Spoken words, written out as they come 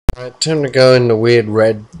Alright, time to go into weird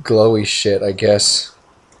red glowy shit, I guess.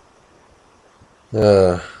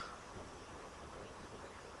 I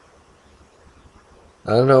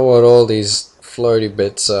don't know what all these floaty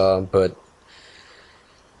bits are, but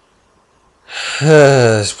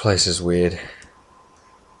this place is weird.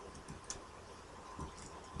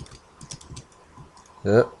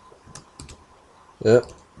 Yep,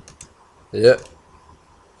 yep, yep,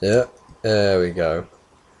 yep. There we go.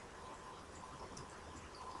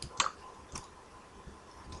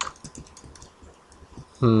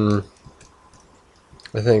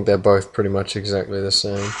 I think they're both pretty much exactly the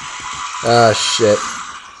same. Ah, shit.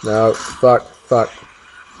 No, fuck, fuck.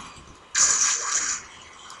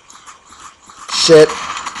 Shit.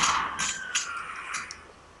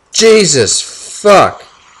 Jesus, fuck.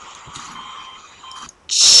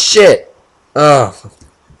 Shit. Oh, for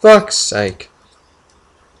fuck's sake.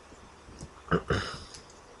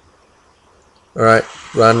 Alright,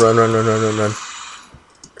 run, run, run, run, run, run, run.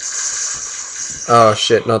 Oh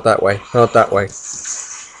shit, not that way, not that way.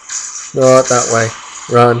 Not that way.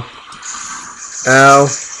 Run. Ow.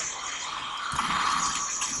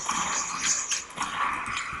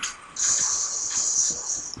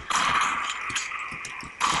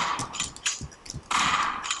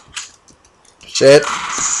 Shit.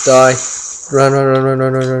 Die. Run, run, run, run,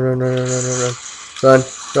 run, run, run, run, run, run, run,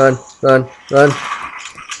 run, run, run, run.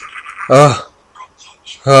 Oh.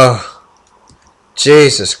 Oh.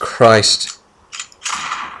 Jesus Christ.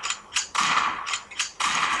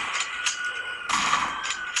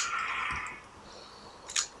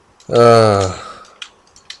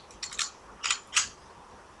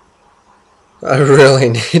 I really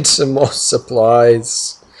need some more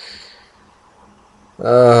supplies.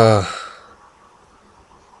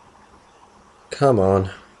 Come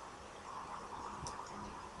on.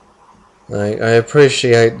 I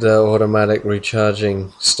appreciate the automatic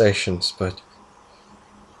recharging stations, but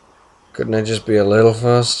couldn't I just be a little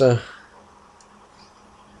faster?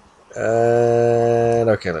 And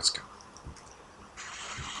okay, let's go.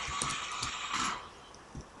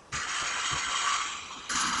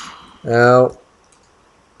 Ow.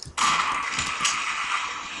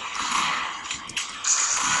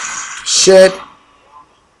 Shit.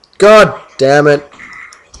 God damn it.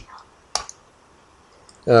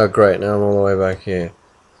 Oh great, now I'm all the way back here.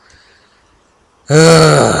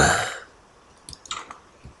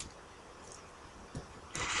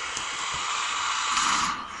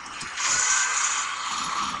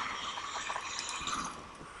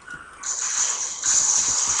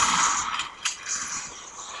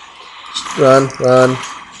 Run, run.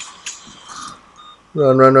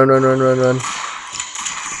 Run, run, run, run, run, run, run.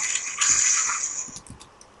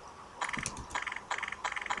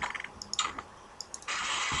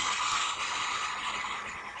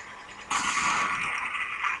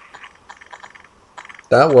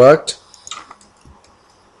 That worked.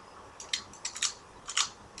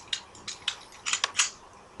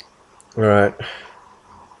 Alright.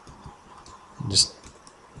 Just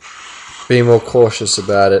be more cautious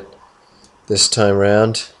about it this time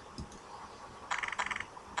round.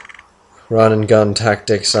 Run and gun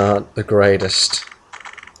tactics aren't the greatest.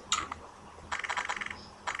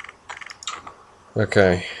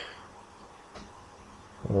 Okay.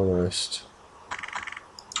 Almost.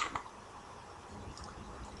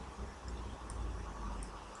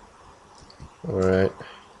 Alright.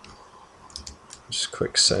 Just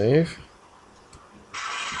quick save.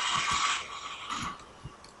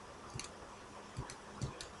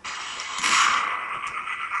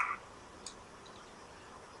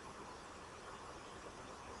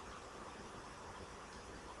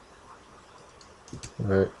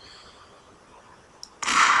 Alright.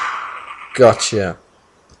 Gotcha.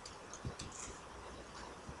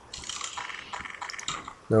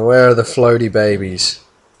 Now where are the floaty babies?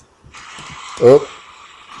 Oh.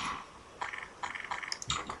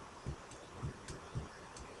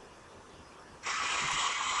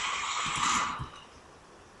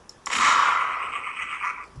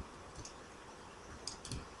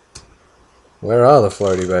 Where are the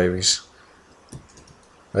floaty babies?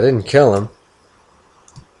 I didn't kill them.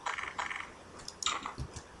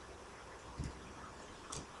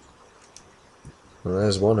 Well,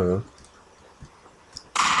 there's one of them.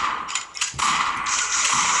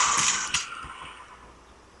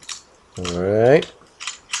 Alright.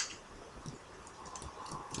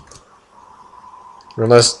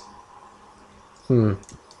 Unless...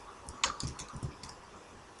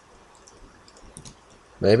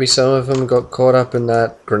 Maybe some of them got caught up in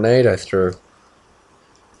that grenade I threw.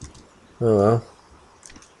 Oh well.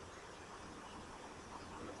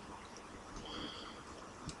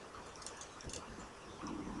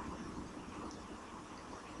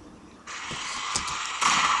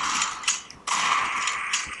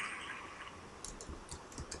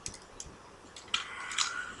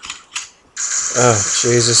 Oh,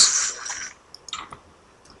 Jesus.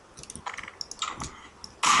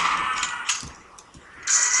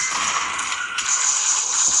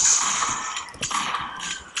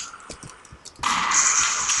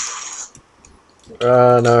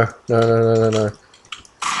 No. No, no, no, no, no.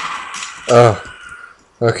 Oh,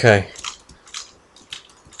 okay.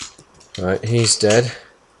 Right, he's dead.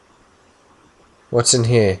 What's in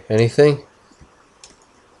here? Anything?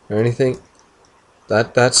 Or anything?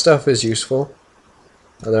 That stuff is useful.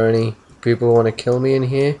 Are there any people who want to kill me in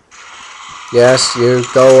here? Yes, you.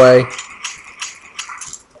 Go away.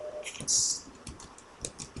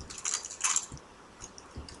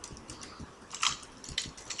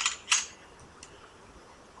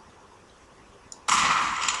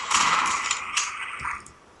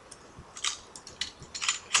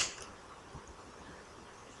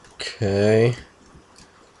 Okay.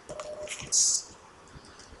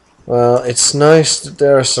 Well, it's nice that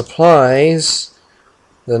there are supplies.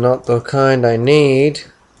 They're not the kind I need.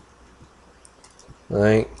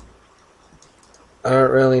 Like, I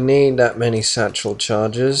don't really need that many satchel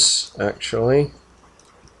charges, actually.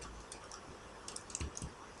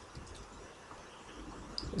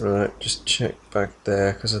 Right, just check back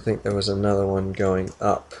there, because I think there was another one going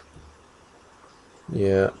up.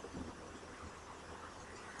 Yeah.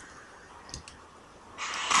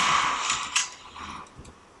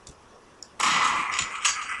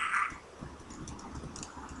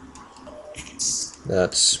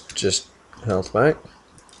 That's just health back.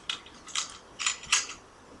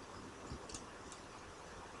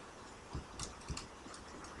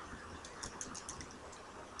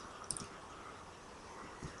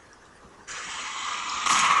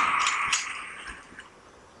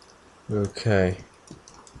 Okay.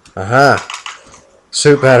 Aha!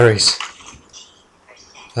 Suit batteries.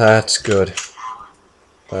 That's good.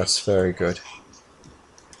 That's very good.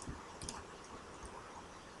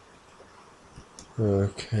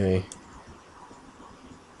 Okay.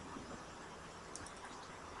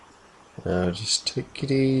 Now just take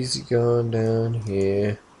it easy going down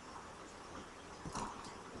here.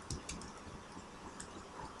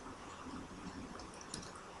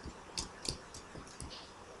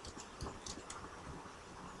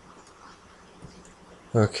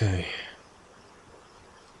 Okay.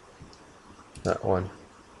 That one.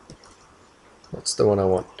 That's the one I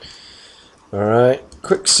want. Alright,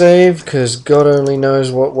 quick save, because God only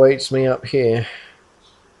knows what waits me up here.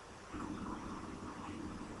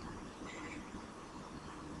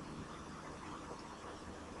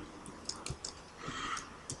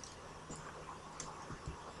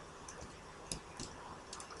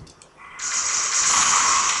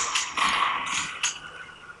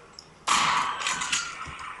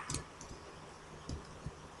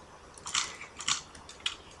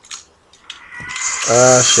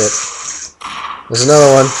 Ah, shit. There's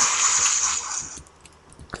another one.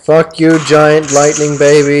 Fuck you, giant lightning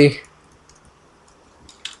baby.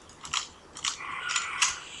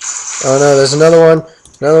 Oh no, there's another one.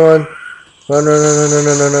 Another one. Run, run, run, run, run,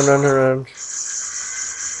 run, run, run, run, run.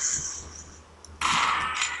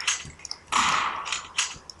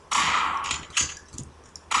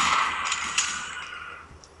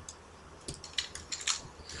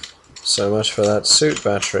 So much for that suit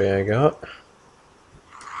battery I got.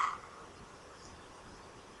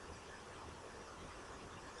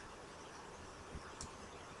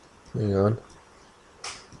 Hang on.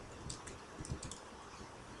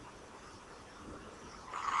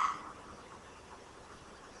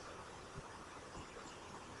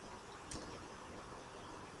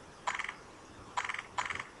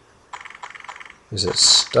 Is it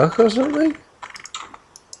stuck or something?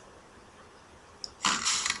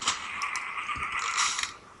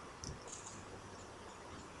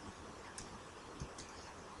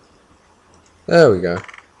 There we go.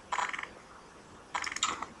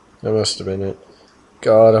 That must have been it.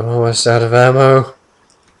 God, I'm almost out of ammo.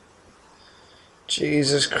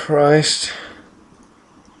 Jesus Christ.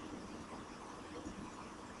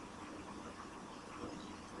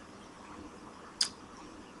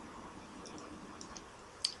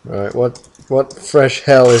 Right, what fresh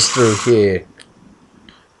hell is through here?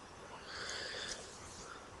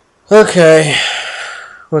 Okay.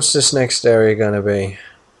 What's this next area gonna be?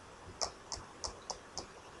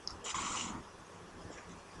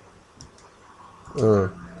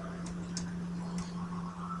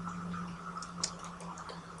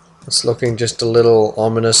 It's looking just a little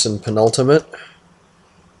ominous and penultimate.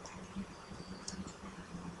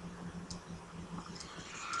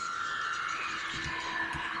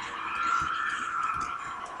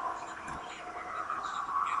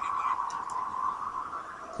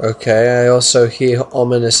 Okay, I also hear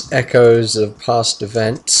ominous echoes of past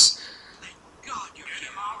events.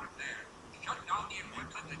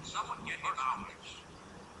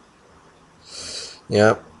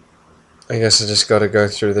 Yep. I guess I just gotta go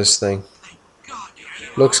through this thing.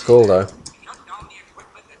 Looks cool though.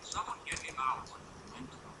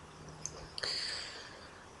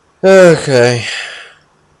 Okay.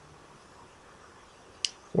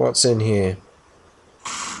 What's in here?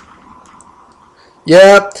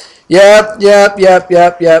 Yep. Yep.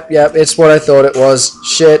 It's what I thought it was.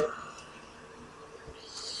 Shit.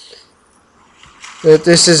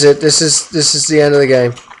 This is it. This is the end of the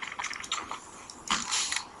game.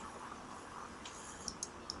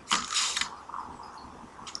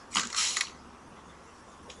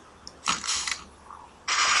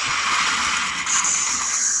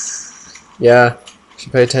 Yeah.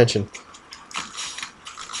 Should pay attention.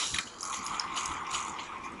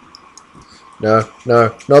 No,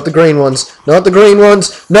 not the green ones. Not the green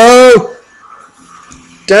ones. No!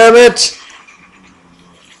 Damn it!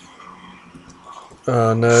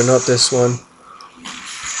 Oh no, not this one.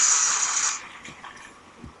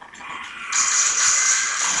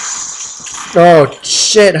 Oh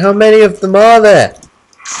shit, how many of them are there?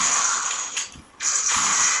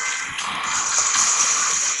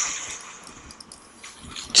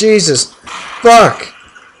 Jesus. Fuck!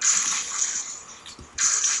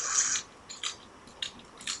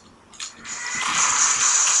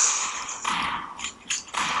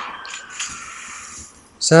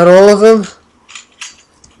 Is that all of them?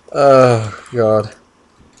 Oh god.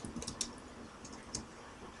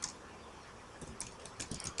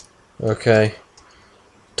 Okay.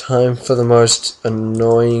 Time for the most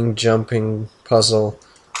annoying jumping puzzle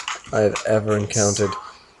I've ever encountered.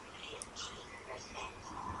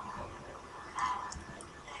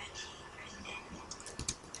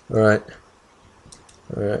 Alright.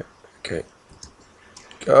 Alright. Okay.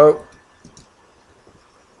 Go!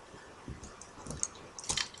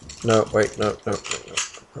 No, wait, no.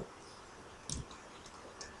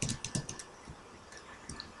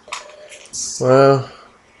 Well,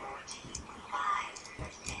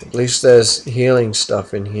 at least there's healing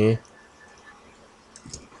stuff in here.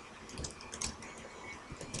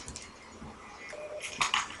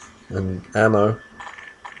 And ammo.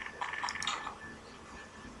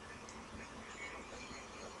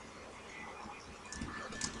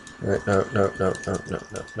 Right, no,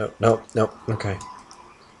 okay.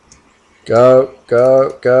 Go.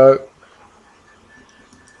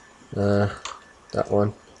 That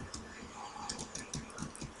one.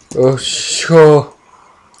 Oh, sure.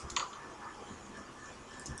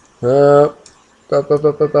 Up.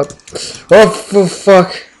 Oh, for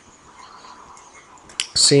fuck.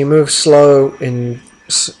 So you move slow in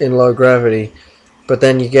low gravity, but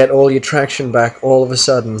then you get all your traction back all of a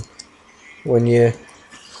sudden when you.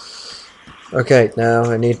 Okay, now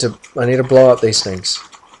I need to blow up these things.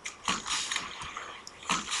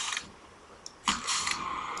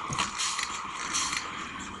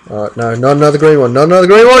 No, not another green one. Not another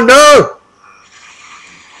green one. No!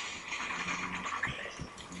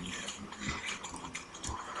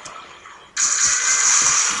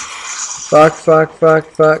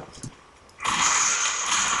 Fuck.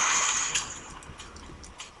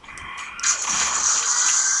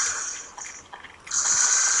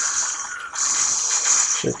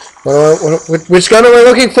 Shit. Which gun am I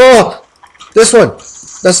looking for? This one.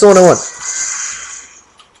 That's the one I want.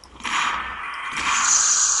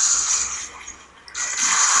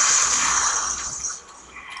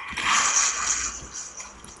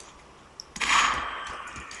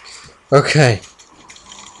 Okay.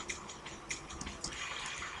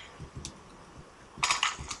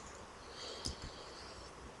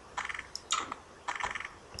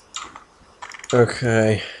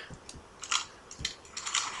 Okay.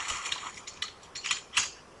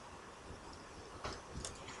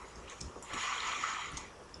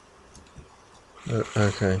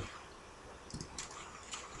 Okay.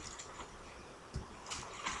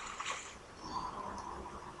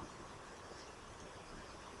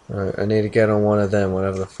 Alright, I need to get on one of them,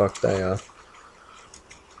 whatever the fuck they are.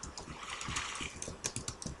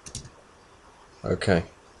 Okay.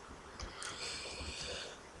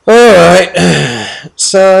 Alright.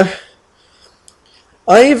 So,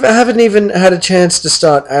 I haven't even had a chance to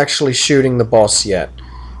start actually shooting the boss yet.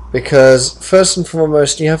 Because, first and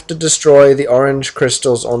foremost, you have to destroy the orange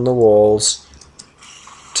crystals on the walls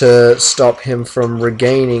to stop him from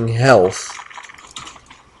regaining health.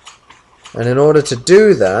 And in order to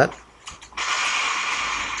do that...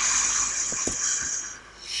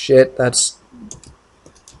 Shit, that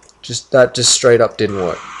just straight up didn't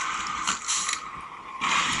work.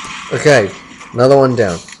 Okay, another one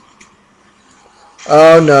down.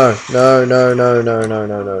 Oh no, no, no, no, no, no, no,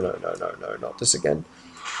 no, no, no, no, no, not this again.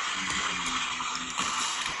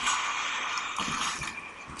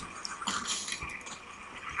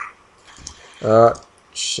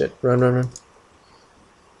 Shit, run, run, run.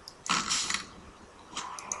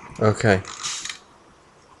 Okay.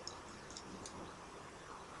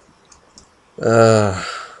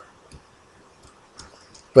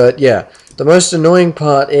 But yeah, the most annoying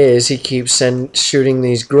part is he keeps shooting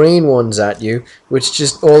these green ones at you, which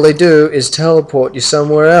just all they do is teleport you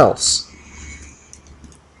somewhere else.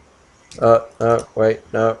 No, wait,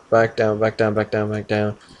 no, back down, back down, back down, back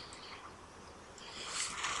down.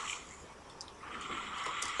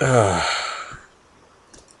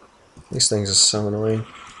 These things are so annoying.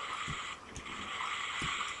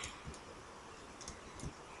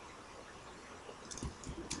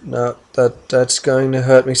 No, that's going to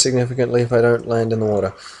hurt me significantly if I don't land in the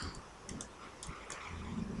water.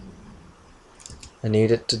 I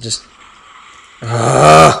need it to just...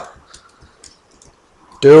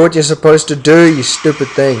 Do what you're supposed to do, you stupid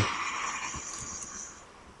thing.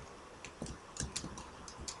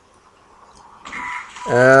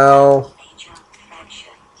 Ow.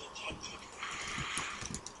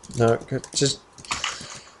 No,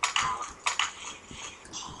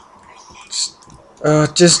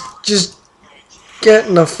 just get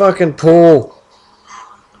in the fucking pool.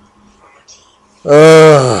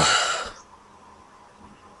 The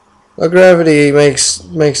gravity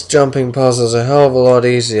makes jumping puzzles a hell of a lot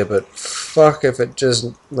easier, but fuck if it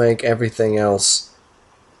just make everything else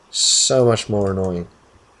so much more annoying.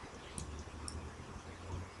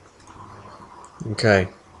 Okay,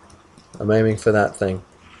 I'm aiming for that thing.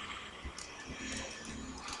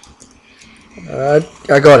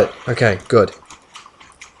 I got it. Okay, good.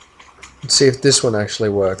 Let's see if this one actually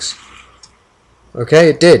works. Okay,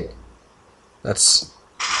 it did. That's...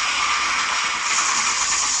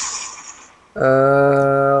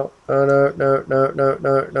 oh no, no, no, no,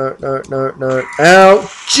 no, no, no, no, no.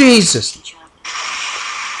 Ow! Jesus!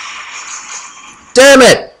 Damn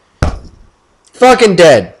it! Fucking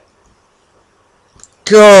dead.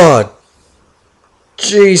 God.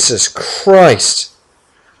 Jesus Christ.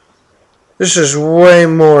 This is way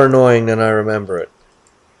more annoying than I remember it.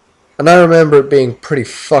 And I remember it being pretty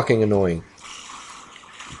fucking annoying.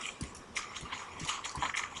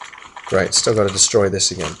 Great, still got to destroy this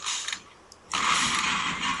again.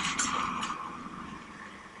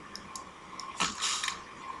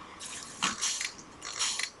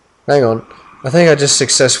 Hang on. I think I just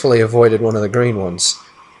successfully avoided one of the green ones.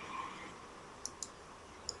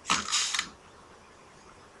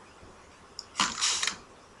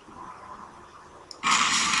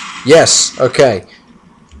 Yes, okay.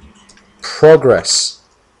 Progress.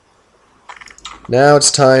 Now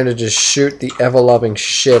it's time to just shoot the ever-loving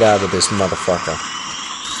shit out of this motherfucker.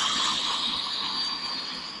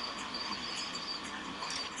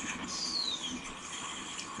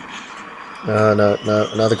 No, no,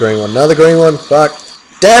 no, another green one, another green one, fuck.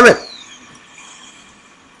 Damn it!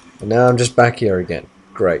 And now I'm just back here again.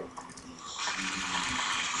 Great.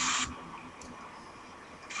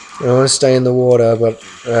 I want to stay in the water, but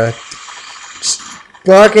just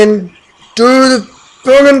fucking do the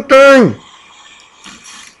fucking thing!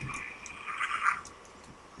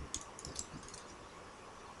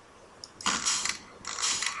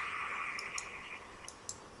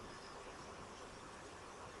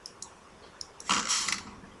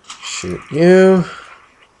 Shoot you.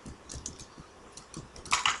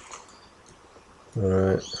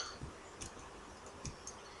 Alright.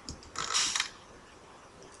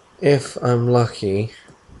 If I'm lucky,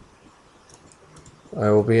 I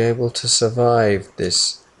will be able to survive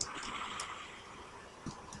this.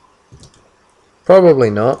 Probably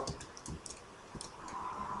not.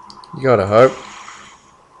 You gotta hope.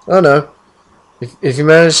 Oh no. If you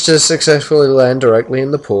manage to successfully land directly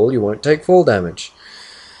in the pool, you won't take fall damage.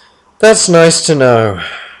 That's nice to know.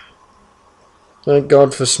 Thank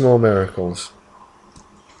God for small miracles.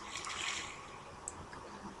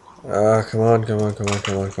 Ah, come on, come on, come on,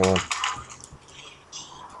 come on, come on.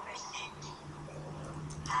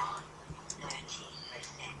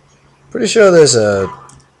 Pretty sure there's a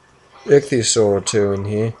ichthyosaur or two in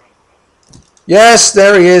here. Yes,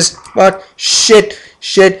 there he is. Fuck. Shit.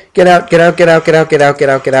 Shit. Get out, get out, get out, get out, get out, get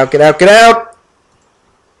out, get out, get out, get out!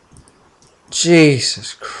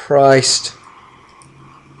 Jesus Christ.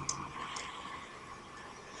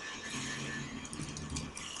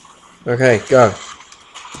 Okay, go.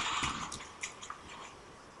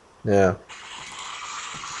 Now.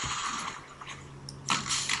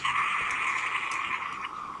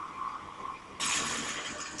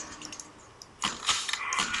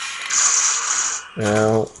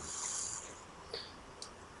 Now.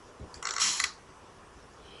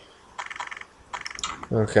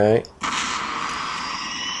 Okay.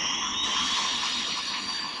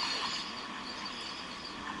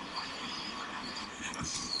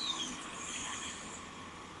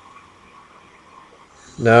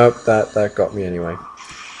 Nope, that got me anyway.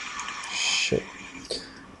 Shit.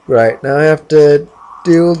 Right, now I have to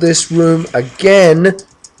deal this room again.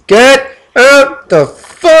 Get out the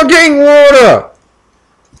fucking water!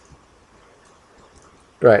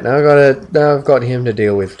 Right, now I've got him to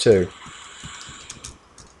deal with too.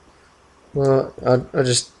 Well, I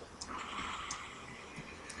just...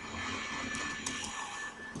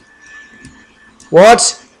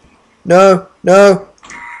 What? No, no.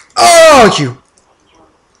 Oh, you...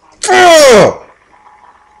 Oh!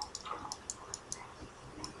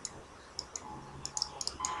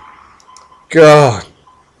 God.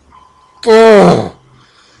 Oh.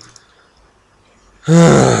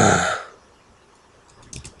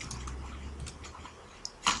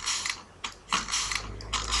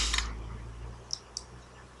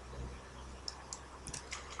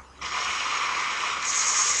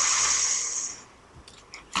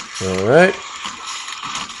 Alright.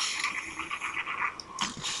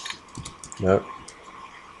 Nope.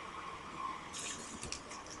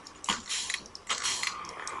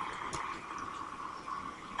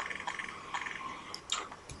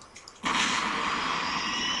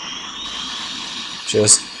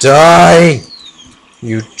 Just die!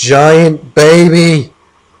 You giant baby!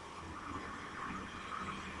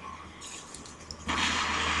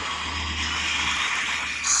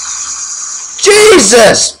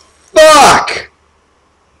 Jesus! Fuck!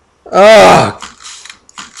 Ah!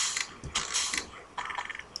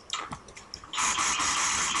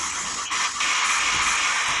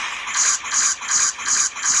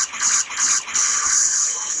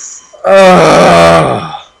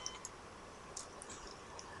 Ah!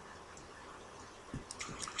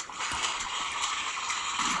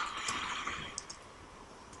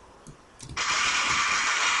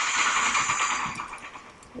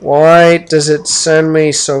 Why does it send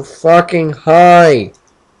me so fucking high?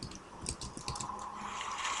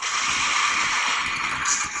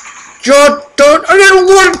 Just don't... I didn't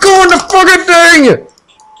want to go in the fucking thing!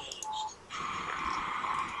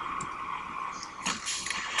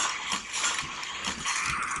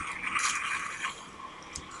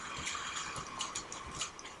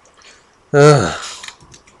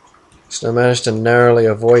 So I managed to narrowly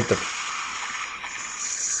avoid the...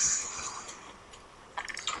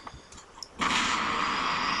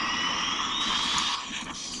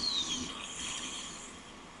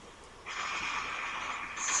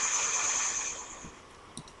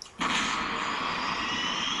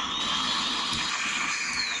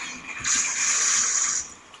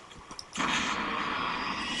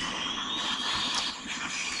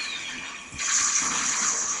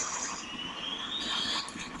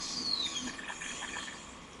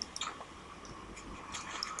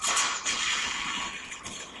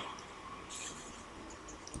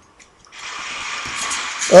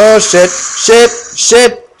 Oh shit, shit,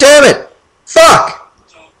 shit, damn it! Fuck!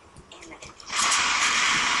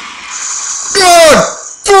 God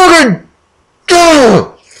fucking...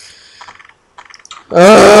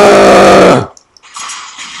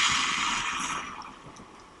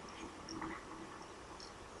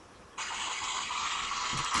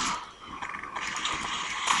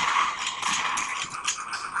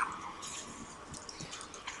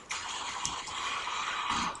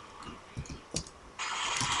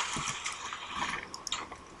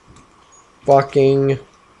 Fucking...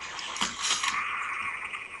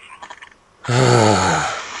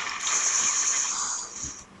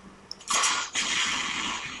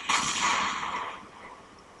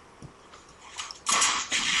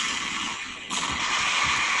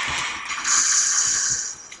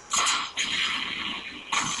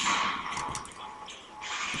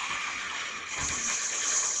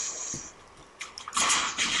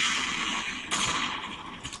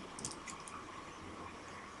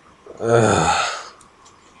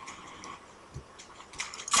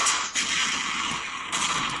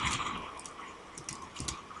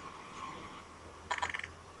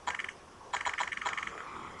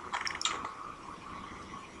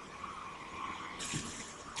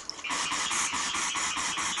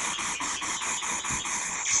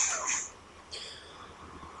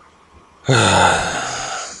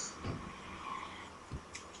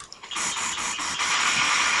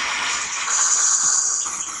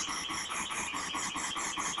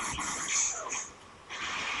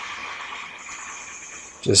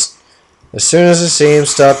 Just as soon as I see him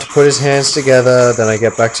start to put his hands together, then I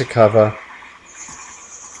get back to cover.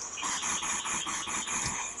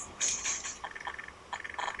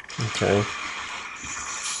 Okay.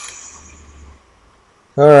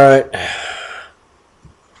 Alright.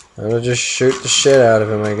 I'll just shoot the shit out of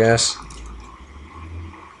him, I guess.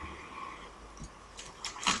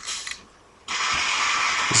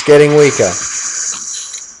 He's getting weaker.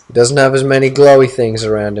 He doesn't have as many glowy things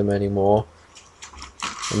around him anymore.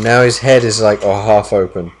 And now his head is like, oh, half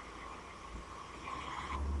open.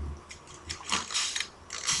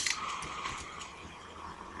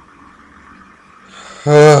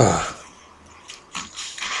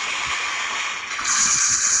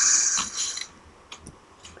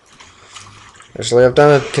 Actually, I've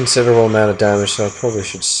done a considerable amount of damage, so I probably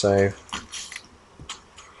should save.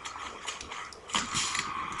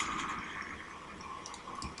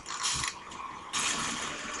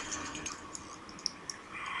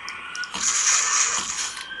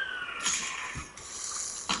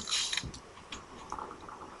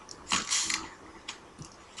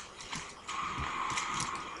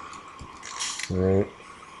 Right.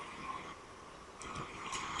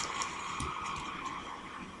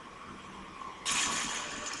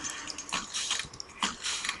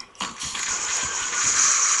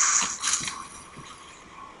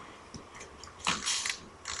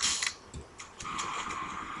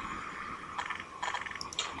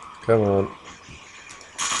 Come on.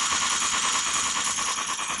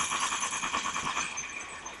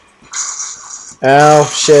 Ow,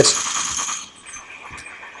 shit.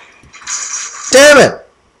 Damn it!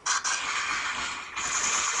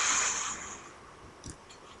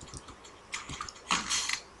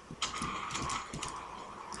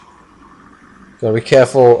 Gotta be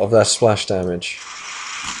careful of that splash damage.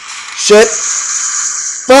 Shit!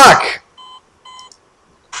 Fuck!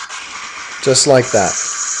 Just like that.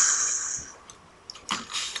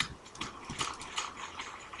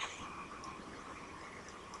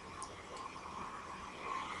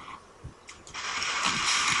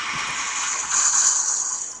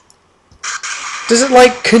 Does it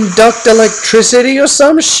like conduct electricity or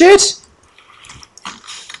some shit?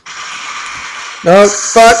 No,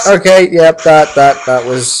 fuck, okay, yep, that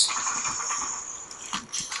was...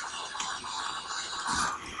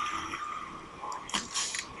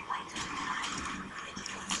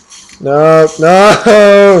 No,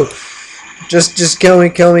 no! Just kill me,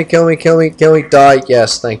 die,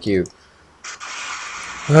 yes, thank you.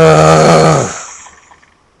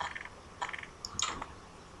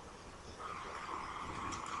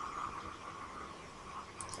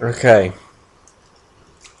 Okay.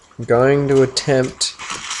 I'm going to attempt...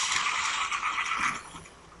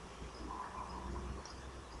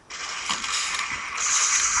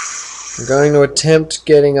 I'm going to attempt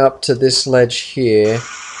getting up to this ledge here,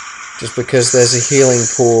 just because there's a healing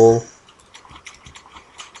pool,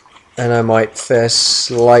 and I might fare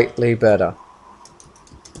slightly better.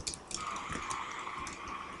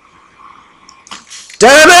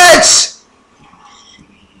 Damn it!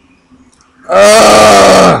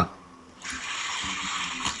 Ugh!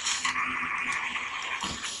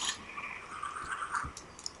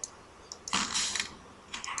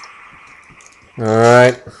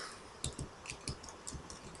 Alright.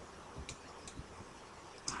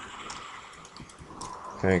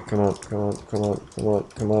 Okay, come on.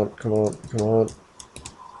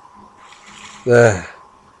 There.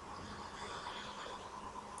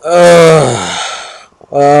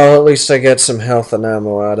 Well, at least I get some health and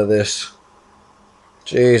ammo out of this.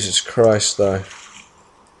 Jesus Christ, though.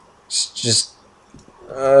 It's just...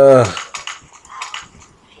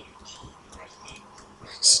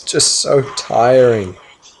 it's just so tiring.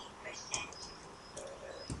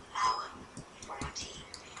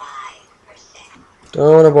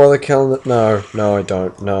 Don't want to bother killing it. No, I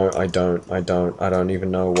don't. I don't even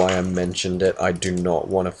know why I mentioned it. I do not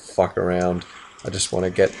want to fuck around. I just want to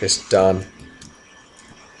get this done.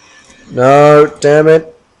 No, damn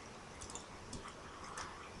it.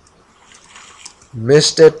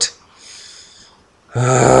 Missed it.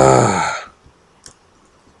 I'll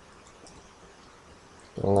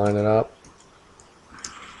line it up.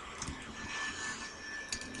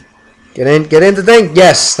 Get in the thing.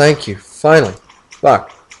 Yes, thank you. Finally.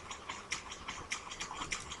 Fuck.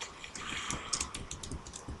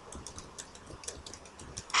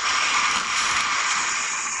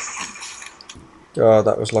 Oh,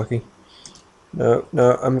 that was lucky. No,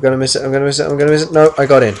 I'm gonna miss it. No, I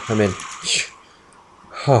got in. I'm in.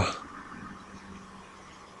 Oh.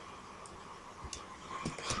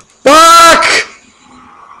 Fuck!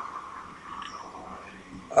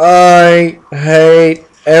 I hate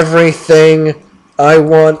everything. I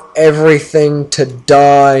want everything to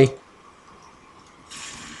die.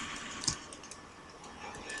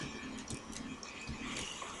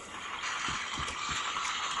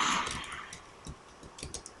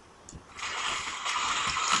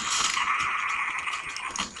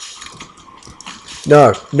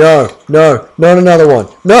 No, no, no, not another one.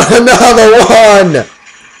 Not another one!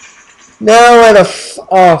 Now where the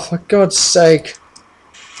oh, for God's sake.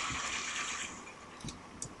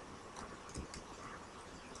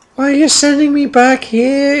 Why are you sending me back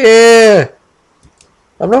here?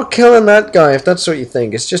 I'm not killing that guy if that's what you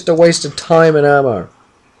think. It's just a waste of time and ammo.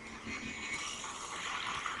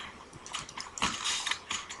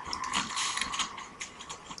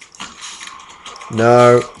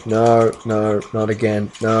 No, no, no, not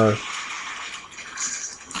again. No.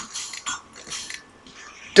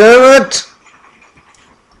 Damn it!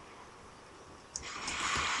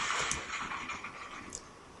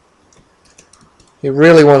 He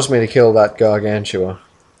really wants me to kill that Gargantua.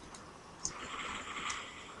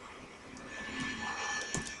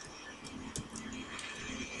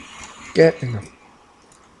 Get in the...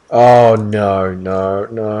 Oh, no, no,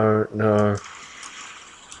 no, no.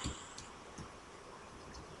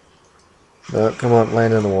 No, come on,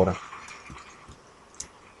 land in the water.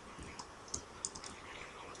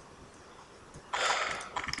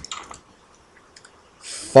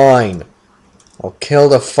 Fine. I'll kill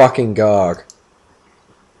the fucking Garg.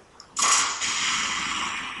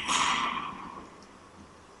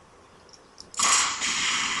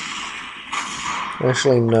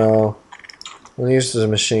 Actually, no. We'll use the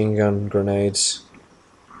machine gun grenades.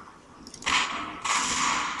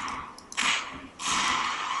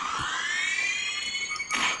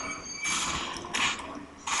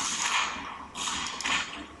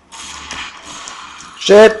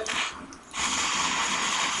 Shit!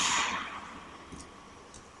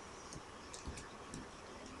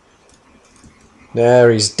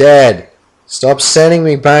 There, he's dead. Stop sending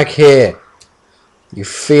me back here, you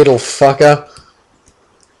fetal fucker.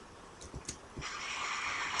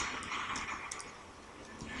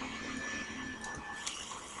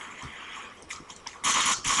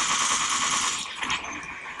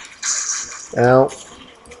 Ow.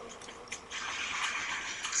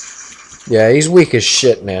 Yeah, he's weak as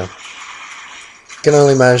shit now. Can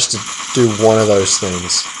only manage to do one of those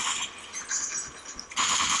things.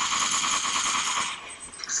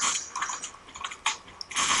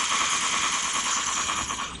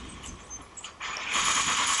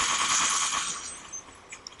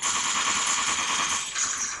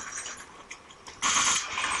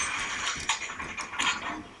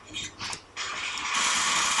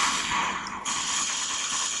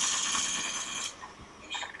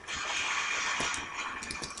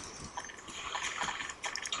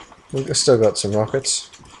 We've still got some rockets.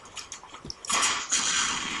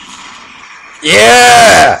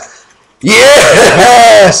 Yeah!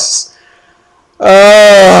 Yes!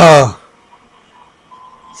 Oh!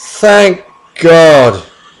 Thank God.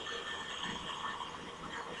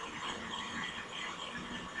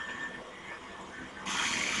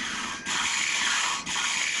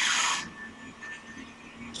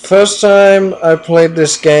 First time I played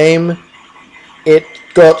this game, it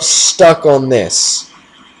got stuck on this.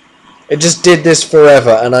 It just did this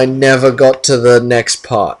forever, and I never got to the next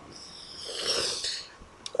part.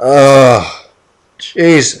 Oh,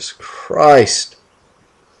 Jesus Christ.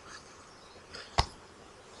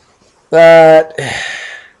 That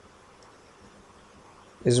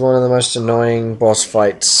is one of the most annoying boss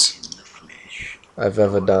fights I've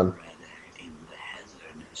ever done.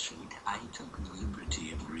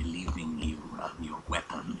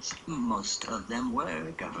 Most of them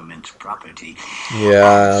were government property.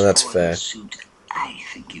 Yeah, that's fair. I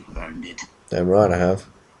think you've earned it. Damn right I have.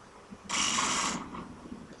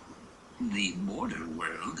 The border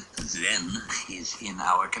world, then, is in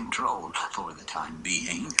our control for the time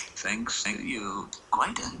being. Thanks to you.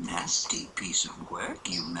 Quite a nasty piece of work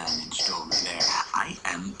you managed over there. I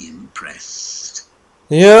am impressed.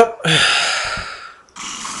 Yep.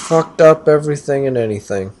 Fucked up everything and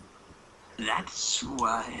anything. That's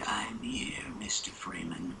why I'm here, Mr.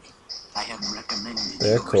 Freeman. I have recommended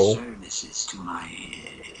They're your cool. services to my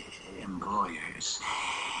employers,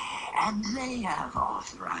 and they have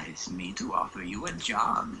authorized me to offer you a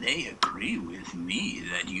job. They agree with me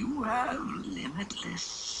that you have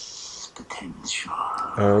limitless potential.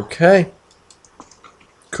 Okay.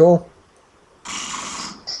 Cool.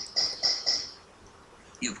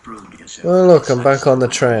 You've proved yourself. Oh look, I'm back on the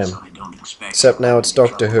tram. Except now it's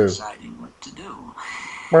Doctor Who.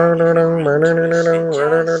 I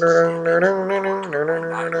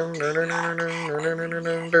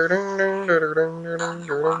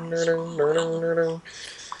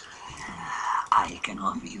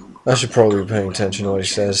should probably be paying attention to what he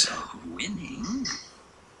says. Winning,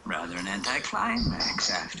 rather an anticlimax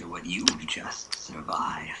after what you've just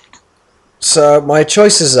survived. So my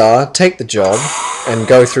choices are take the job, and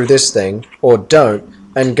go through this thing, or don't,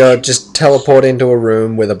 and go just teleport into a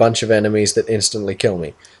room with a bunch of enemies that instantly kill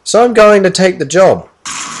me. So I'm going to take the job.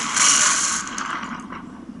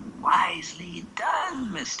 Wisely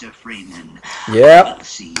done, Mr. Freeman. Yep. I'll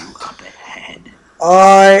see you up ahead.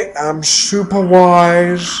 I am super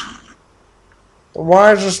wise. The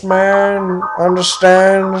wisest man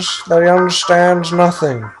understands that he understands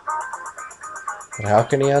nothing. But how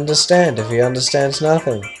can he understand if he understands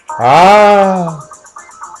nothing? Ah!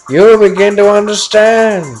 You'll begin to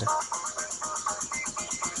understand.